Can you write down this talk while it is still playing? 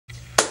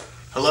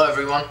Hello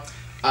everyone.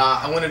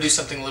 I want to do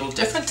something a little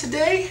different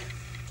today.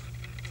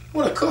 I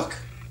want to cook.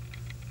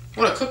 I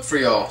want to cook for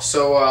y'all.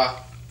 So a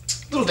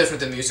little different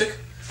than music.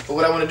 But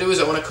what I want to do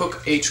is I want to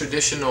cook a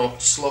traditional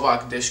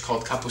Slovak dish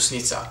called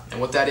Kapustnica. And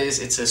what that is,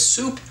 it's a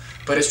soup,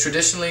 but it's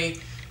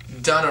traditionally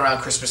done around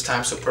Christmas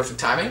time, so perfect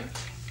timing.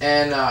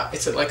 And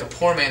it's like a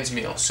poor man's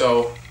meal.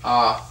 So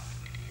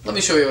let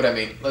me show you what I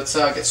mean. Let's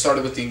get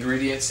started with the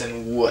ingredients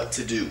and what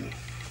to do.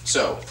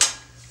 So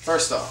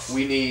first off,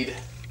 we need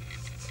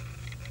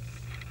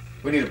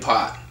a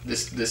pot.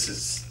 This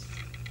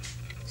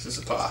is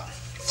a pot.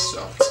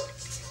 So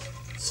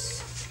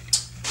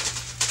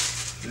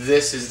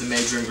this is the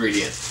major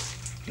ingredient.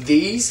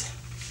 These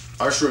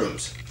are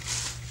shrooms,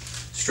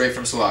 straight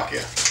from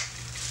Slovakia.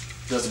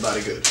 Does about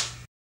it good.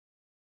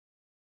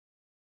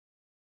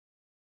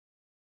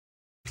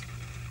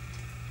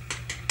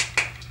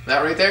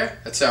 That right there,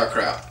 that's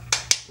sauerkraut.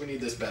 We need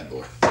this bad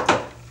boy.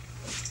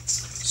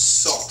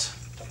 Salt,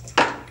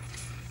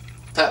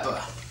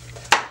 pepper,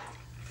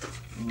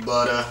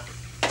 butter,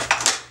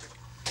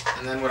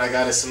 and then what I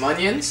got is some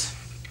onions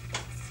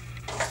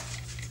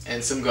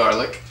and some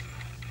garlic,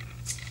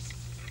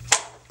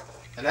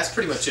 and that's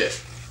pretty much it.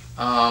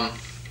 Let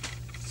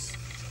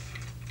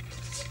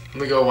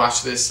me go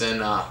watch this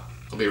and I'll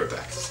be right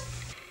back.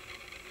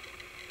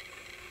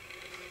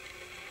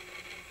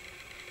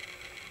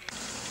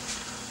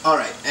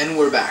 Alright, and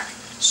we're back.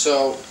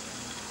 So,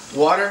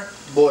 water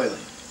boiling.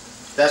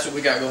 That's what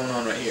we got going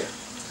on right here.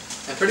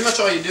 And pretty much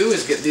all you do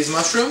is get these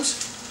mushrooms,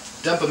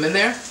 dump them in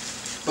there,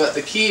 but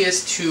the key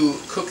is to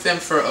cook them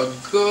for a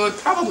good,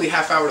 probably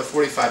half hour to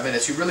 45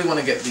 minutes. You really want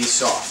to get these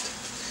soft.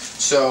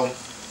 So,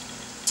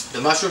 the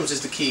mushrooms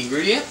is the key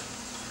ingredient.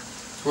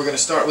 We're going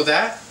to start with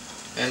that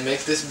and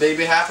make this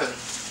baby happen.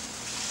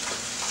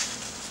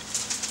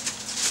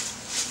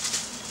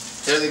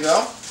 There they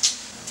go.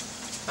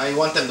 Now you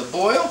want them to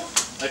boil,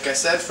 like I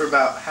said, for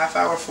about half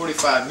hour,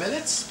 45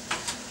 minutes.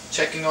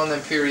 Checking on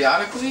them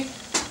periodically.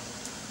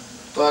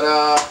 But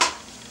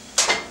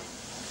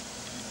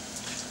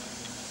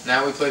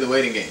now we play the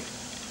waiting game.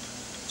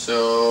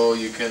 So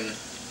you can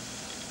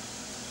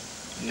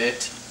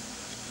knit,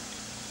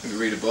 maybe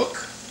read a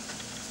book.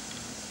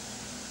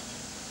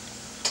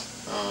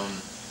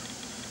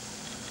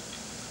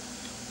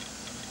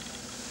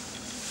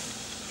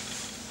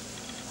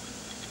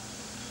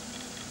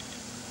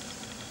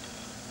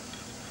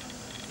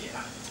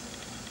 Yeah.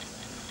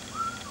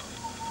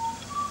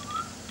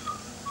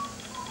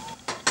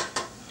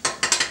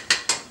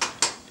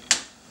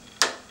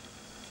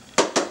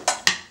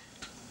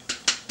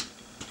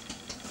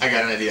 I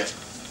got an idea.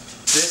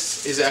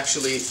 This is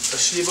actually a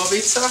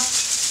slivovica,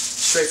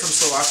 straight from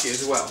Slovakia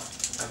as well.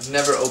 I've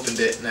never opened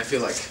it, and I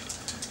feel like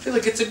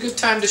it's a good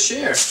time to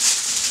share.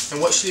 And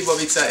what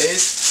slivovica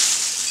is,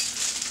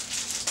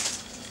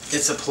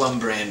 it's a plum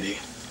brandy.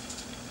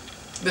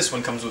 This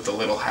one comes with a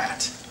little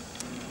hat.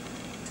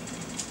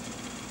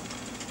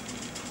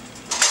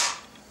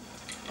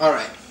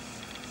 Alright,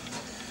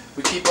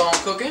 we keep on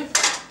cooking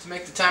to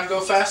make the time go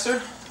faster.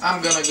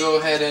 I'm gonna go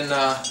ahead and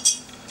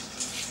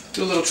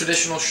do a little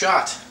traditional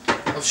shot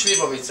of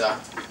slivovica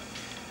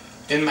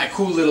in my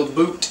cool little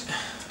boot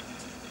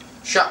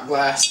shot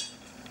glass.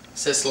 It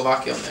says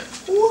Slovakia on there.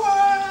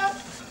 What?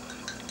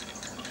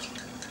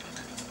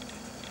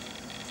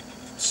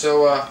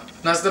 So,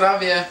 na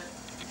zdravie,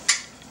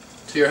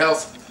 to your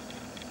health.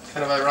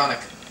 Kind of ironic.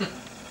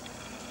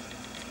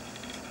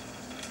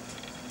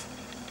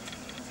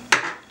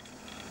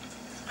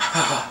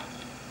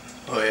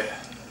 Oh yeah.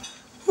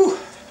 Whew.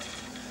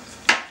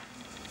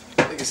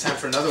 I think it's time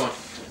for another one.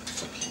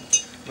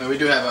 Well, we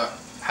do have a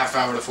half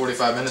hour to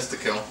 45 minutes to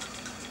kill.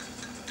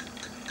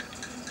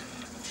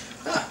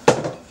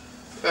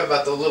 Forgot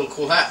about the little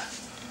cool hat.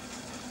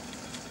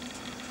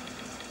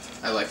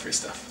 I like free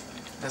stuff.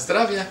 Na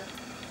zdravie.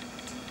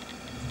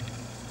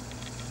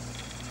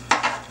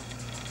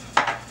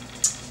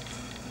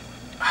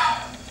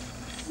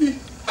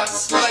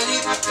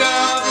 Sladivka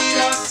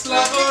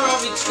vyrastla,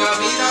 borovička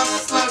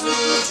vyrastla,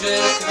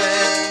 zúžer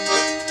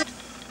kvet.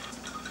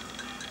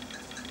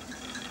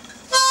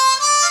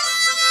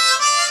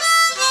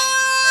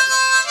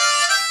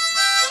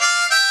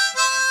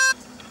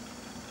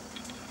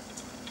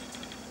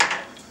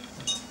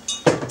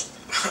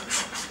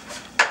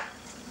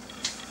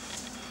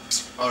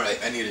 Alright,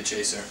 I need a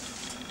chaser.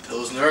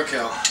 Pilsner or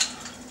Kel.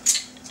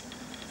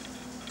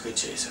 Good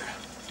chaser.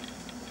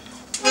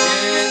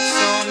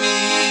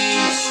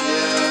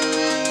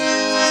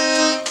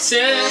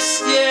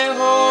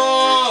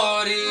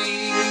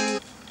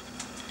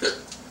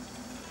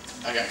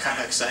 I got kind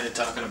of excited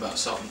talking about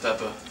salt and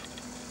pepper.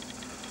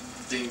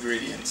 The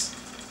ingredients.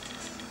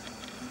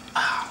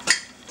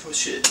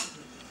 Push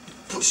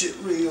it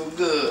real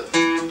good.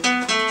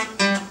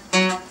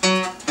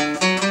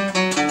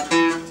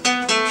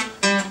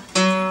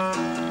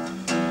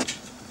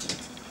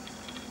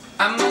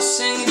 I must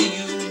say to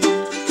you,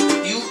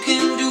 you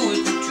can do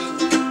it too.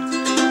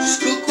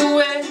 Just cook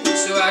away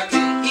so I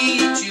can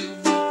eat you.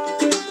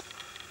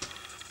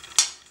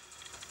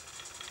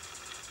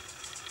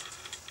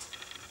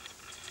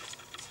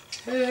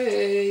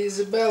 Hey,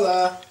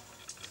 Isabella.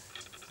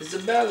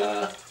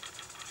 Isabella.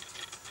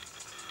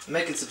 I'm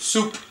making some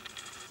soup.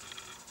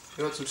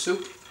 You want some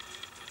soup?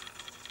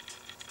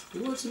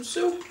 You want some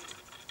soup?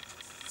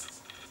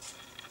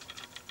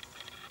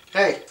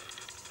 Hey.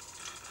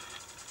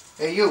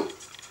 Hey, you.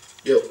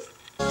 Yo.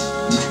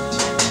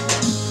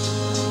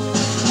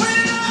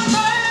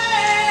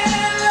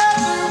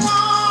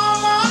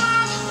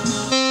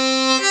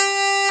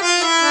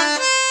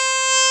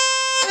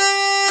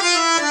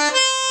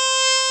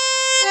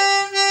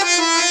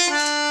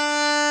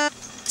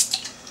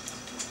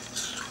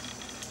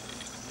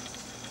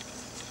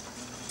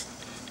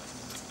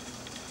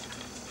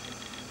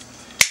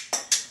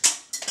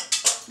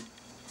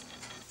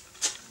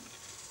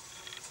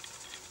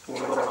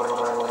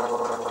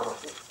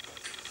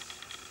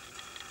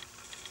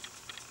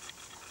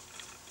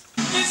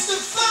 It's the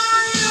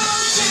final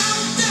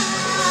countdown.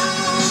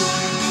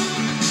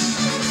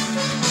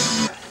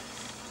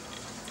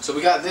 So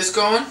we got this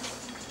going.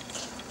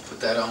 Put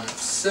that on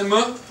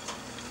simmer.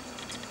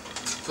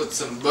 Put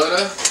some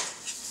butter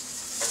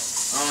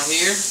on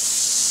here.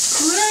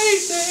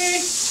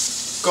 Crazy!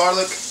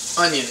 Garlic,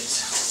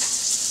 onions.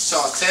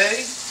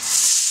 Saute.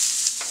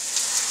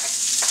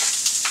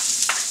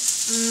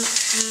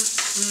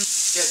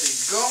 Get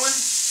these going.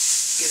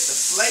 Get the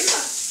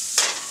flavor.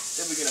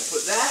 Then we're gonna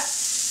put that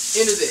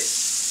into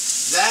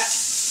this. That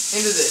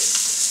into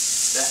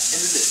this. That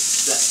into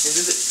this. That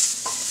into this.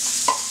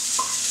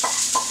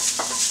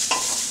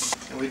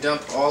 And we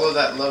dump all of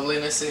that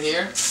loveliness in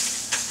here.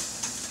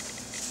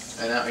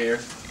 And out here.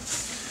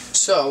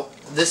 So,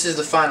 this is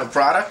the final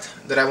product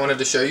that I wanted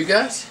to show you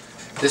guys.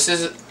 This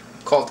is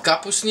called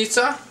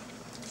Kapustnica.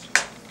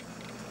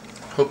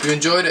 Hope you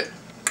enjoyed it.